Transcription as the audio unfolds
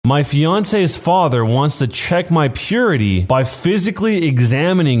My fiance's father wants to check my purity by physically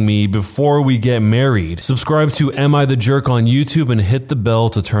examining me before we get married. Subscribe to Am I the Jerk on YouTube and hit the bell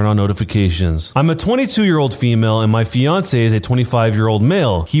to turn on notifications. I'm a 22-year-old female and my fiance is a 25-year-old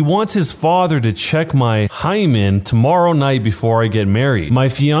male. He wants his father to check my hymen tomorrow night before I get married. My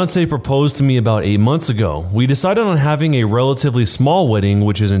fiance proposed to me about 8 months ago. We decided on having a relatively small wedding,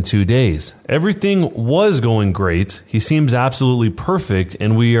 which is in 2 days. Everything was going great. He seems absolutely perfect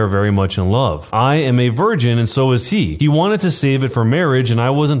and we are very much in love. I am a virgin and so is he. He wanted to save it for marriage and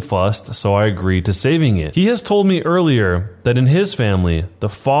I wasn't fussed, so I agreed to saving it. He has told me earlier that in his family, the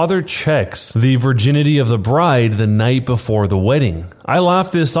father checks the virginity of the bride the night before the wedding. I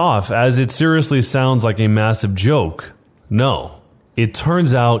laughed this off as it seriously sounds like a massive joke. No. It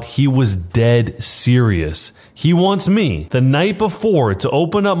turns out he was dead serious. He wants me, the night before, to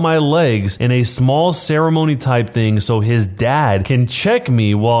open up my legs in a small ceremony type thing so his dad can check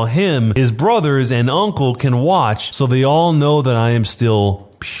me while him, his brothers, and uncle can watch so they all know that I am still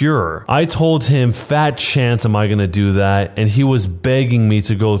pure. I told him, fat chance am I going to do that, and he was begging me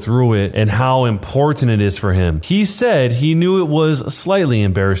to go through it and how important it is for him. He said he knew it was slightly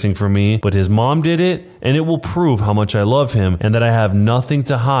embarrassing for me, but his mom did it, and it will prove how much I love him and that I have nothing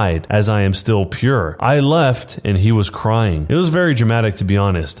to hide as I am still pure. I left and he was crying. It was very dramatic, to be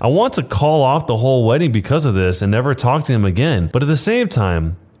honest. I want to call off the whole wedding because of this and never talk to him again, but at the same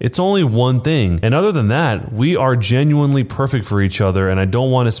time, it's only one thing. And other than that, we are genuinely perfect for each other and I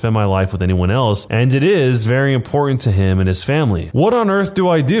don't want to spend my life with anyone else. And it is very important to him and his family. What on earth do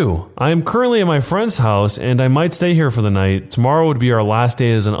I do? I am currently at my friend's house and I might stay here for the night. Tomorrow would be our last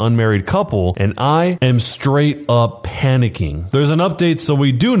day as an unmarried couple and I am straight up panicking. There's an update so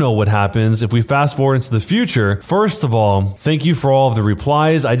we do know what happens if we fast forward into the future. First of all, thank you for all of the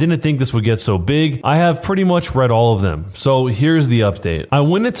replies. I didn't think this would get so big. I have pretty much read all of them. So here's the update. I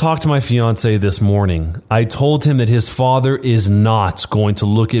went to talk to my fiance this morning. I told him that his father is not going to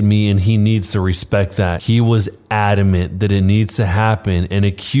look at me and he needs to respect that. He was adamant that it needs to happen and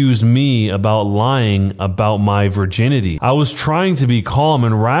accused me about lying about my virginity. I was trying to be calm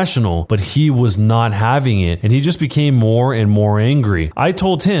and rational, but he was not having it and he just became more and more angry. I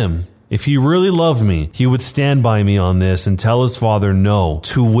told him, if he really loved me, he would stand by me on this and tell his father no,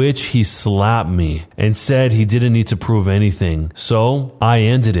 to which he slapped me and said he didn't need to prove anything. So I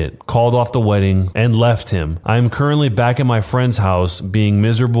ended it, called off the wedding, and left him. I am currently back at my friend's house being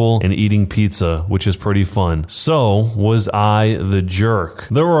miserable and eating pizza, which is pretty fun. So was I the jerk?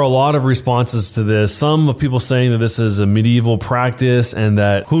 There were a lot of responses to this. Some of people saying that this is a medieval practice and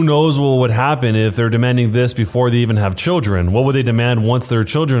that who knows what would happen if they're demanding this before they even have children. What would they demand once there are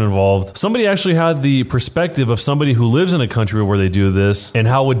children involved? Somebody actually had the perspective of somebody who lives in a country where they do this and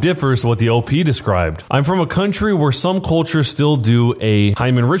how it differs to what the OP described. I'm from a country where some cultures still do a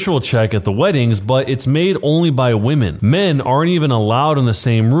hymen ritual check at the weddings, but it's made only by women. Men aren't even allowed in the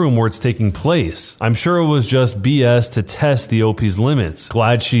same room where it's taking place. I'm sure it was just BS to test the OP's limits.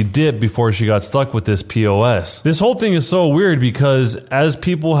 Glad she dipped before she got stuck with this POS. This whole thing is so weird because, as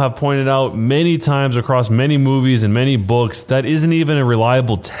people have pointed out many times across many movies and many books, that isn't even a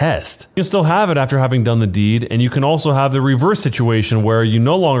reliable test. You can still have it after having done the deed, and you can also have the reverse situation where you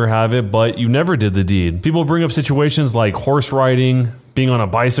no longer have it, but you never did the deed. People bring up situations like horse riding, being on a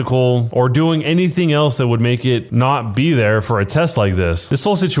bicycle, or doing anything else that would make it not be there for a test like this. This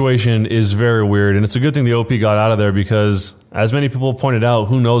whole situation is very weird, and it's a good thing the OP got out of there because, as many people pointed out,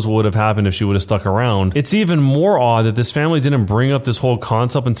 who knows what would have happened if she would have stuck around. It's even more odd that this family didn't bring up this whole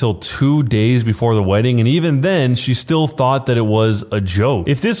concept until 2 days before the wedding, and even then, she still thought that it was a joke.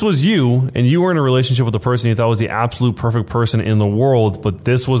 If this was you, and you were in a relationship with a person you thought was the absolute perfect person in the world, but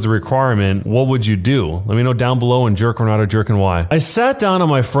this was the requirement, what would you do? Let me know down below and jerk or not a jerk and why. I sat down on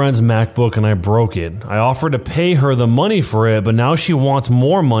my friend's MacBook and I broke it. I offered to pay her the money for it, but now she wants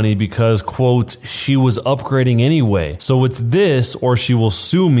more money because, quote, she was upgrading anyway. So it's this or she will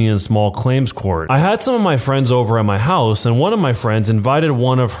sue me in small claims court. I had some of my friends over at my house and one of my friends invited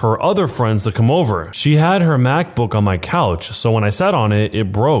one of her other friends to come over. She had her MacBook on my couch, so when I sat on it,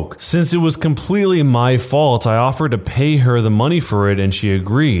 it broke. Since it was completely my fault, I offered to pay her the money for it and she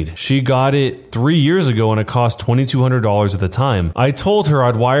agreed. She got it 3 years ago and it cost $2,200 at the time. I told her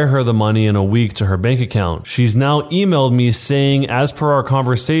I'd wire her the money in a week to her bank account. She's now emailed me saying, as per our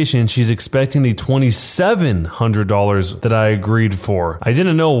conversation, she's expecting the $2,700 that I agreed for. I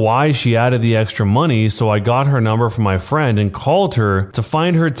didn't know why she added the extra money, so I got her number from my friend and called her to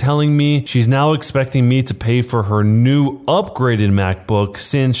find her telling me she's now expecting me to pay for her new upgraded MacBook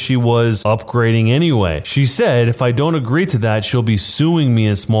since she was upgrading anyway. She said if I don't agree to that, she'll be suing me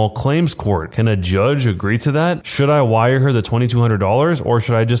in small claims court. Can a judge agree to that? Should I wire her the $2,200 $200, or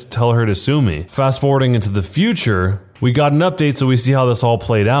should I just tell her to sue me? Fast forwarding into the future, we got an update, so we see how this all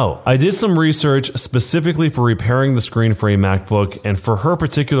played out. I did some research specifically for repairing the screen for a MacBook, and for her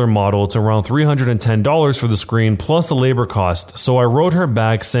particular model, it's around $310 for the screen plus the labor cost. So I wrote her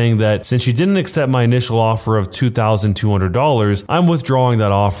back saying that since she didn't accept my initial offer of $2,200, I'm withdrawing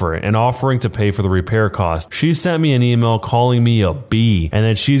that offer and offering to pay for the repair cost. She sent me an email calling me a B, and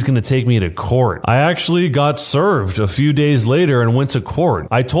that she's going to take me to court. I actually got served a few days later and went to court.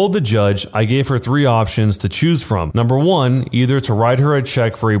 I told the judge I gave her 3 options to choose from. Number 1, either to write her a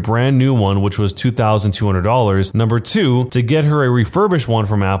check for a brand new one, which was $2,200. Number 2, to get her a refurbished one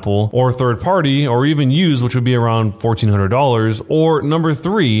from Apple, or third party, or even used, which would be around $1,400. Or number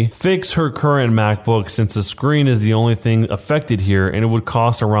 3, fix her current MacBook since the screen is the only thing affected here, and it would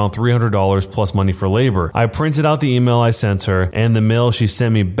cost around $300 plus money for labor. I printed out the email I sent her and the mail she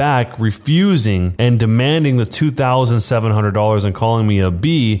sent me back refusing and demanding the $2,700 and calling me a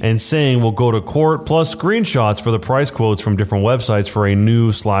B and saying we'll go to court, plus screenshots for the price quotes from different websites for a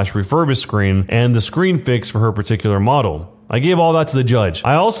new/refurbished screen and the screen fix for her particular model. I gave all that to the judge.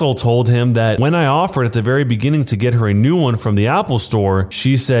 I also told him that when I offered at the very beginning to get her a new one from the Apple store,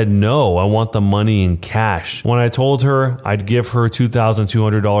 she said, no, I want the money in cash. When I told her I'd give her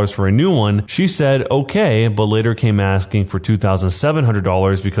 $2,200 for a new one, she said, okay, but later came asking for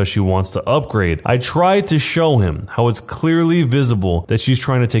 $2,700 because she wants to upgrade. I tried to show him how it's clearly visible that she's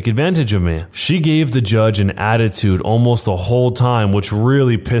trying to take advantage of me. She gave the judge an attitude almost the whole time, which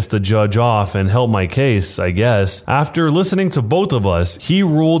really pissed the judge off and helped my case, I guess. After listening to both of us, he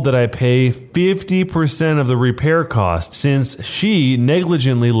ruled that I pay 50% of the repair cost since she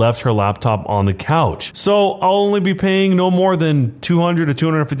negligently left her laptop on the couch. So I'll only be paying no more than $200 to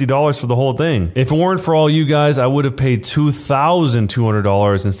 $250 for the whole thing. If it weren't for all you guys, I would have paid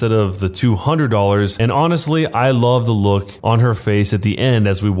 $2,200 instead of the $200. And honestly, I love the look on her face at the end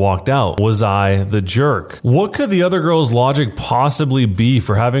as we walked out. Was I the jerk? What could the other girl's logic possibly be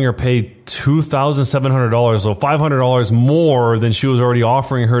for having her pay $2,700, so $500 more than she was already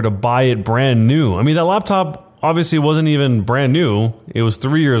offering her to buy it brand new? I mean, that laptop obviously wasn't even brand new. It was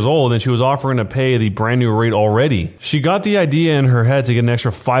 3 years old and she was offering to pay the brand new rate already. She got the idea in her head to get an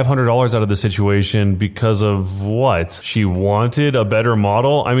extra $500 out of the situation because of what? She wanted a better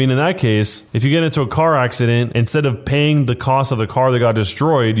model? I mean, in that case, if you get into a car accident, instead of paying the cost of the car that got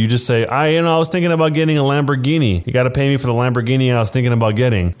destroyed, you just say, I was thinking about getting a Lamborghini. You got to pay me for the Lamborghini I was thinking about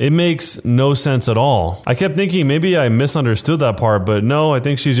getting. It makes no sense at all. I kept thinking maybe I misunderstood that part, but no, I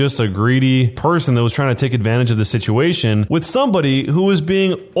think she's just a greedy person that was trying to take advantage of the situation with somebody who was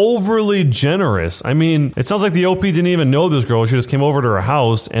being overly generous. I mean, it sounds like the OP didn't even know this girl. She just came over to her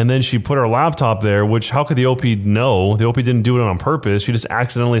house and then she put her laptop there, which how could the OP know? The OP didn't do it on purpose. She just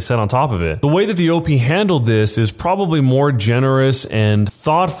accidentally sat on top of it. The way that the OP handled this is probably more generous and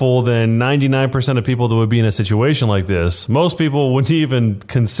thoughtful than 99% of people that would be in a situation like this. Most people wouldn't even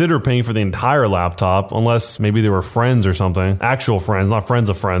consider paying for the entire laptop unless maybe they were friends or something. Actual friends, not friends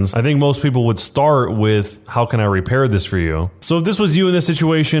of friends. I think most people would start with, how can I repair this for you? So if this was you in this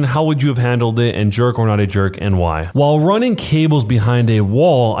situation, how would you have handled it, and jerk or not a jerk, and why? While running cables behind a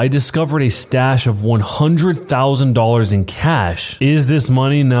wall, I discovered a stash of $100,000 in cash. Is this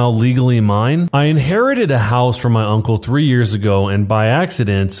money now legally mine? I inherited a house from my uncle 3 years ago, and by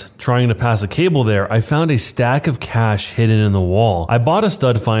accident, trying to pass a cable there, I found a stack of cash hidden in the wall. I bought a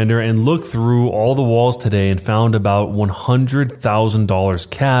stud finder and looked through all the walls today and found about $100,000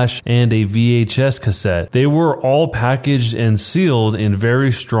 cash and a VHS cassette. They were all packaged and sealed in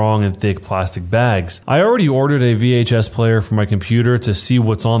very strong and thick plastic bags. I already ordered a VHS player for my computer to see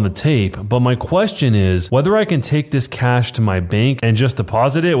what's on the tape, but my question is whether I can take this cash to my bank and just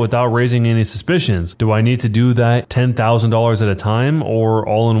deposit it without raising any suspicions. Do I need to do that $10,000 at a time or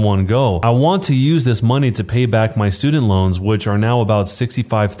all in one go? I want to use this money to pay back my student loans, which are now about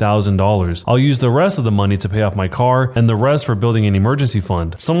 $65,000. I'll use the rest of the money to pay off my car and the rest for building an emergency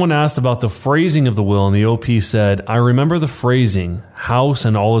fund. Someone asked about the phrasing of the will, and the OP said, I remember the phrasing, house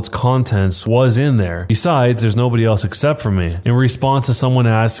and all its contents was in there. Besides, there's nobody else except for me. In response to someone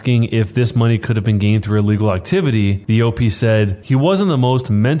asking if this money could have been gained through illegal activity, the OP said he wasn't the most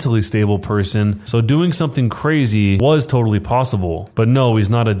mentally stable person, so doing something crazy was totally possible. But no, he's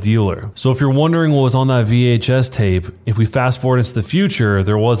not a dealer. So if you're wondering what was on that VHS tape, if we fast forward into the future,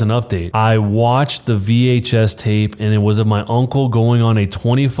 there was an update. I watched the VHS tape and it was of my uncle going on a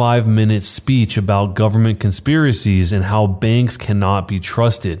 25-minute speech about government conspiracies and how banks cannot cannot be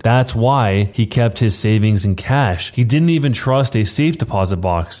trusted. That's why he kept his savings in cash. He didn't even trust a safe deposit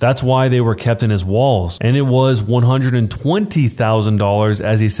box. That's why they were kept in his walls. And it was $120,000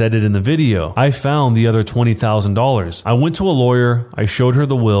 as he said it in the video. I found the other $20,000. I went to a lawyer, I showed her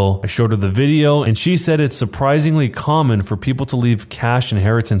the will, I showed her the video, and she said it's surprisingly common for people to leave cash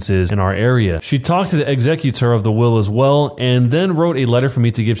inheritances in our area. She talked to the executor of the will as well, and then wrote a letter for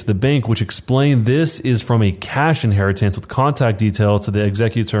me to give to the bank which explained this is from a cash inheritance with contact details to the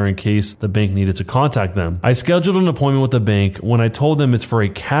executor in case the bank needed to contact them. I scheduled an appointment with the bank. When I told them it's for a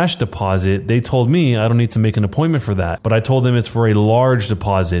cash deposit, they told me I don't need to make an appointment for that, but I told them it's for a large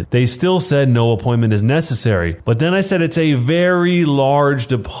deposit. They still said no appointment is necessary, but then I said it's a very large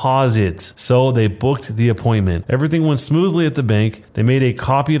deposit, so they booked the appointment. Everything went smoothly at the bank. They made a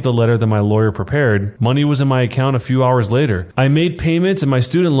copy of the letter that my lawyer prepared. Money was in my account a few hours later. I made payments and my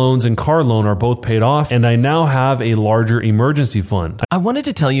student loans and car loan are both paid off, and I now have a larger emergency fund. I wanted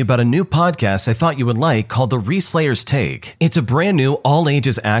to tell you about a new podcast I thought you would like called The Reslayer's Take. It's a brand new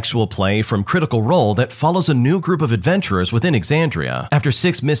all-ages actual play from Critical Role that follows a new group of adventurers within Exandria. After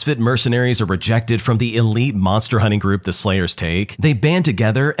 6 misfit mercenaries are rejected from the elite monster hunting group The Slayer's Take, they band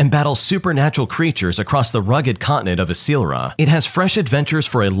together and battle supernatural creatures across the rugged continent of Isilra. It has fresh adventures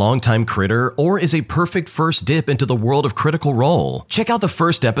for a longtime critter or is a perfect first dip into the world of Critical Role. Check out the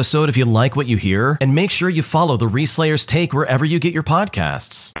first episode if you like what you hear, and make sure you follow The Reslayer's Take wherever you get your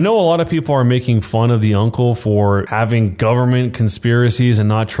podcasts. I know a lot of people are making fun of the uncle for having government conspiracies and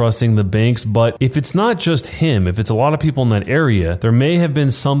not trusting the banks, but if it's not just him, if it's a lot of people in that area, there may have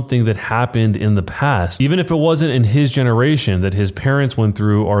been something that happened in the past, even if it wasn't in his generation that his parents went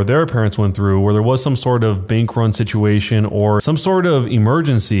through or their parents went through, where there was some sort of bank run situation or some sort of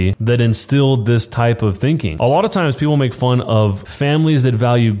emergency that instilled this type of thinking. A lot of times people make fun of families that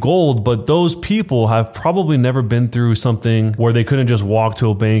value gold, but those people have probably never been through something where they couldn't just walk to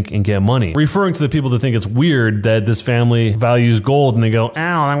a bank and get money. Referring to the people that think it's weird that this family values gold and they go,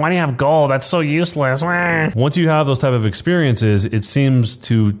 "Ow, why do you have gold? That's so useless." Once you have those type of experiences, it seems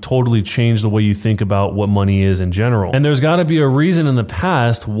to totally change the way you think about what money is in general. And there's got to be a reason in the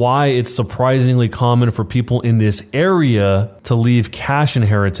past why it's surprisingly common for people in this area to leave cash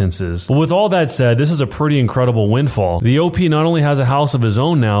inheritances. But with all that said, this is a pretty incredible windfall. The OP not only has a house of his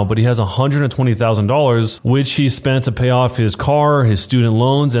own now, but he has $120,000, which he spent to pay off his car, his student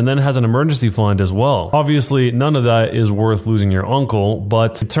loans, and then has an emergency fund as well. Obviously, none of that is worth losing your uncle,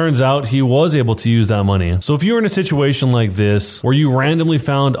 but it turns out he was able to use that money. So if you were in a situation like this, where you randomly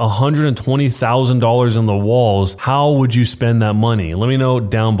found $120,000 in the walls, how would you spend that money? Let me know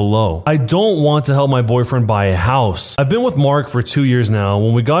down below. I don't want to help my boyfriend buy a house. I've been with Mark for 2 years now.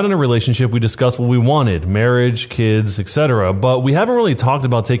 When we got in a relationship, we discussed what we wanted, marriage, kids, etc. But we haven't really talked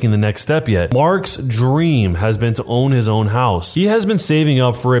about taking the next step yet. Mark's dream has been to own his own house. He has been saving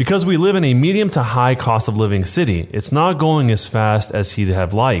up for it because we live in a medium to high cost of living city. It's not going as fast as he'd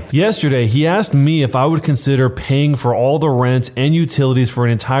have liked. Yesterday, he asked me if I would consider paying for all the rent and utilities for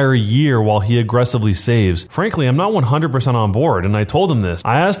an entire year while he aggressively saves. Frankly, I'm not 100% on board, and I told him this.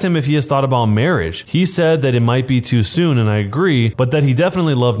 I asked him if he has thought about marriage. He said that it might be too soon, and I agree, but that he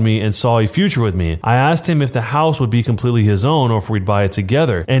definitely loved me and saw a future with me. I asked him if the house would be completely his own or if we'd buy it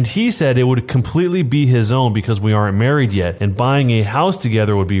together, and he said it would completely be his own because we aren't married yet, and buying a house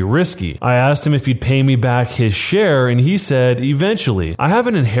together would be risky. I asked him if he'd pay me back his share, and he said eventually. I have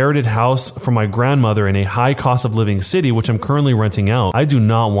an inherited house from my grandmother in a high cost of living city which I'm currently renting out. I do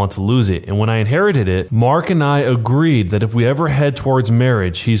not want to lose it, and when I inherited it, Mark and I agreed that if we ever head towards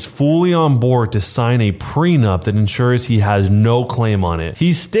marriage, he's fully on board to sign a prenup that ensures he has no claim on it.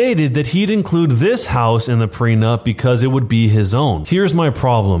 He stated that he'd include this house in the prenup because it would be his own. Here's my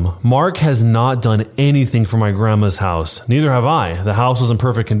problem. Mark has not done anything for my grandma's house. Neither have I. The house was in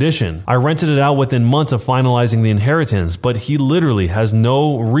perfect condition. I rented it out within months of finalizing the inheritance, but he literally has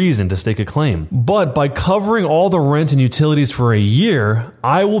no reason to stake a claim. But by covering all the rent and utilities for a year,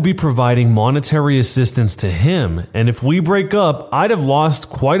 I will be providing monetary assistance to him, and if we break up, I'd have lost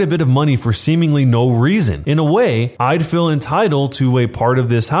quite a bit of money for seemingly no reason. In a way, I'd feel entitled to a part of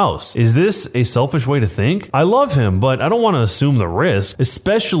this house. Is this a selfish way to think? I love him, but I don't want to assume the risk,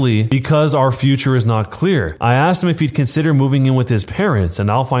 especially because our future is not clear. I asked him if he'd consider moving in with his parents, and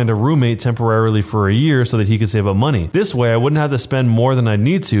I'll find a roommate temporarily for a year so that he could save up money. This way, I wouldn't have to spend more than I'd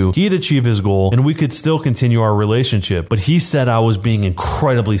need to. He'd achieve his goal, and we could still continue our relationship. But he said I was being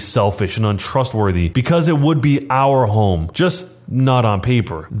incredibly selfish and untrustworthy because it would be our home. Just not on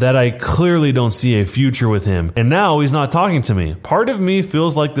paper, that I clearly don't see a future with him, and now he's not talking to me. Part of me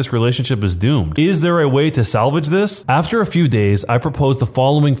feels like this relationship is doomed. Is there a way to salvage this? After a few days, I proposed the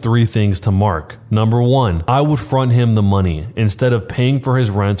following 3 things to Mark. Number 1, I would front him the money instead of paying for his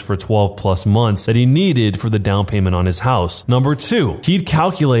rent for 12 plus months that he needed for the down payment on his house. Number 2, he'd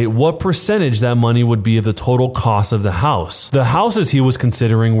calculate what percentage that money would be of the total cost of the house. The houses he was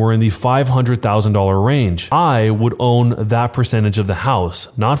considering were in the $500,000 range. I would own that percentage of the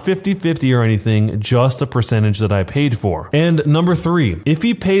house, not 50-50 or anything, just a percentage that I paid for. And number 3, if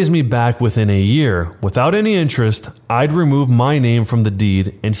he pays me back within a year, without any interest, I'd remove my name from the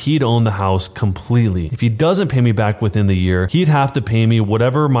deed and he'd own the house completely. If he doesn't pay me back within the year, he'd have to pay me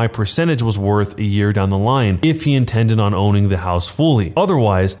whatever my percentage was worth a year down the line if he intended on owning the house fully.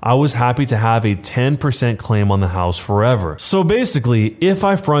 Otherwise, I was happy to have a 10% claim on the house forever. So basically, if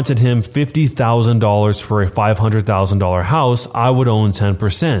I fronted him $50,000 for a $500,000 house, I would own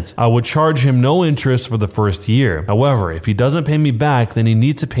 10%. I would charge him no interest for the first year. However, if he doesn't pay me back, then he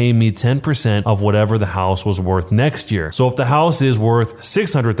needs to pay me 10% of whatever the house was worth next year. So if the house is worth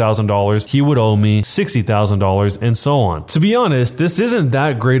 $600,000, he would owe me $60,000 and so on. To be honest, this isn't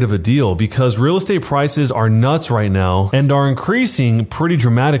that great of a deal because real estate prices are nuts right now and are increasing pretty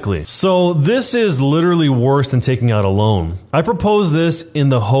dramatically. So this is literally worse than taking out a loan. I proposed this in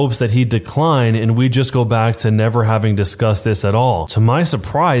the hopes that he'd decline and we'd just go back to never having discussed this at all. To my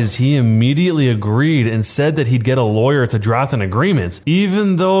surprise, he immediately agreed and said that he'd get a lawyer to draft an agreement,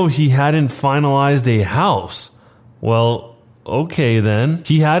 even though he hadn't finalized a house. Well, okay then.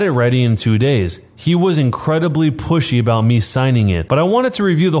 He had it ready in 2 days. He was incredibly pushy about me signing it, but I wanted to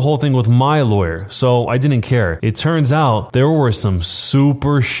review the whole thing with my lawyer, so I didn't care. It turns out there were some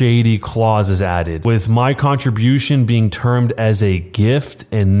super shady clauses added, with my contribution being termed as a gift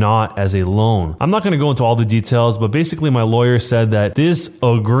and not as a loan. I'm not going to go into all the details, but basically my lawyer said that this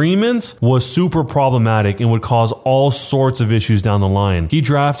agreement was super problematic and would cause all sorts of issues down the line. He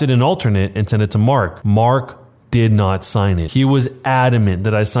drafted an alternate and sent it to Mark. Mark did not sign it. He was adamant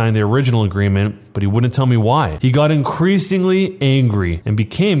that I signed the original agreement, but he wouldn't tell me why. He got increasingly angry and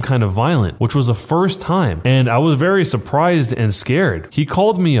became kind of violent, which was the first time, and I was very surprised and scared. He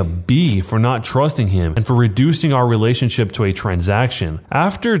called me a B for not trusting him and for reducing our relationship to a transaction.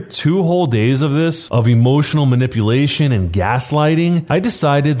 After 2 whole days of this, of emotional manipulation and gaslighting, I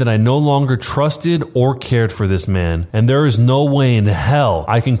decided that I no longer trusted or cared for this man, and there is no way in hell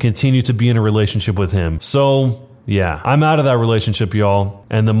I can continue to be in a relationship with him. So yeah, I'm out of that relationship, y'all,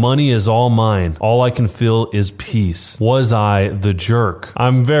 and the money is all mine. All I can feel is peace. Was I the jerk?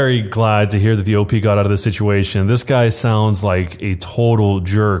 I'm very glad to hear that the OP got out of this situation. This guy sounds like a total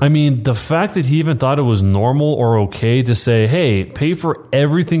jerk. I mean, the fact that he even thought it was normal or okay to say, hey, pay for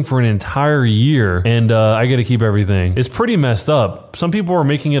everything for an entire year and I get to keep everything is pretty messed up. Some people are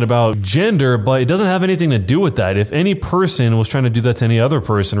making it about gender, but it doesn't have anything to do with that. If any person was trying to do that to any other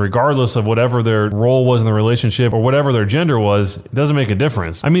person, regardless of whatever their role was in the relationship or whatever their gender was, it doesn't make a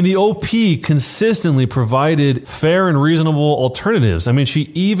difference. I mean, the OP consistently provided fair and reasonable alternatives. I mean, she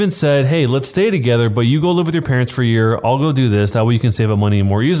even said, hey, let's stay together, but you go live with your parents for a year. I'll go do this. That way you can save up money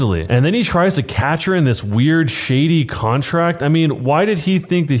more easily. And then he tries to catch her in this weird, shady contract. I mean, why did he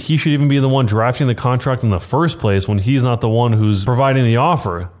think that he should even be the one drafting the contract in the first place when he's not the one who's providing the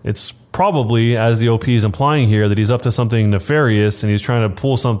offer? It's probably, as the OP is implying here, that he's up to something nefarious and he's trying to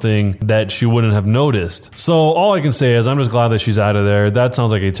pull something that she wouldn't have noticed. So all I can say is I'm just glad that she's out of there. That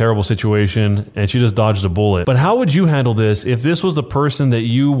sounds like a terrible situation and she just dodged a bullet. But how would you handle this if this was the person that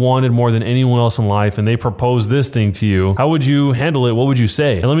you wanted more than anyone else in life and they proposed this thing to you? How would you handle it? What would you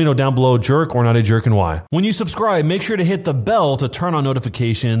say? And let me know down below, jerk or not a jerk, and why. When you subscribe, make sure to hit the bell to turn on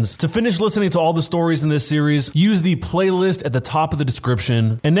notifications. To finish listening to all the stories in this series, use the playlist at the top of the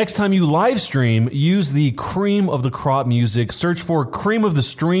description. And next time you live stream, use the cream of the crop music. Search for Cream of the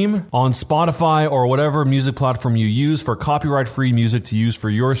Stream on Spotify or whatever music platform you use for copyright-free music to use for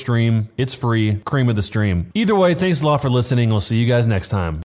your stream. It's free. Cream of the Stream. Either way, thanks a lot for listening. We'll see you guys next time.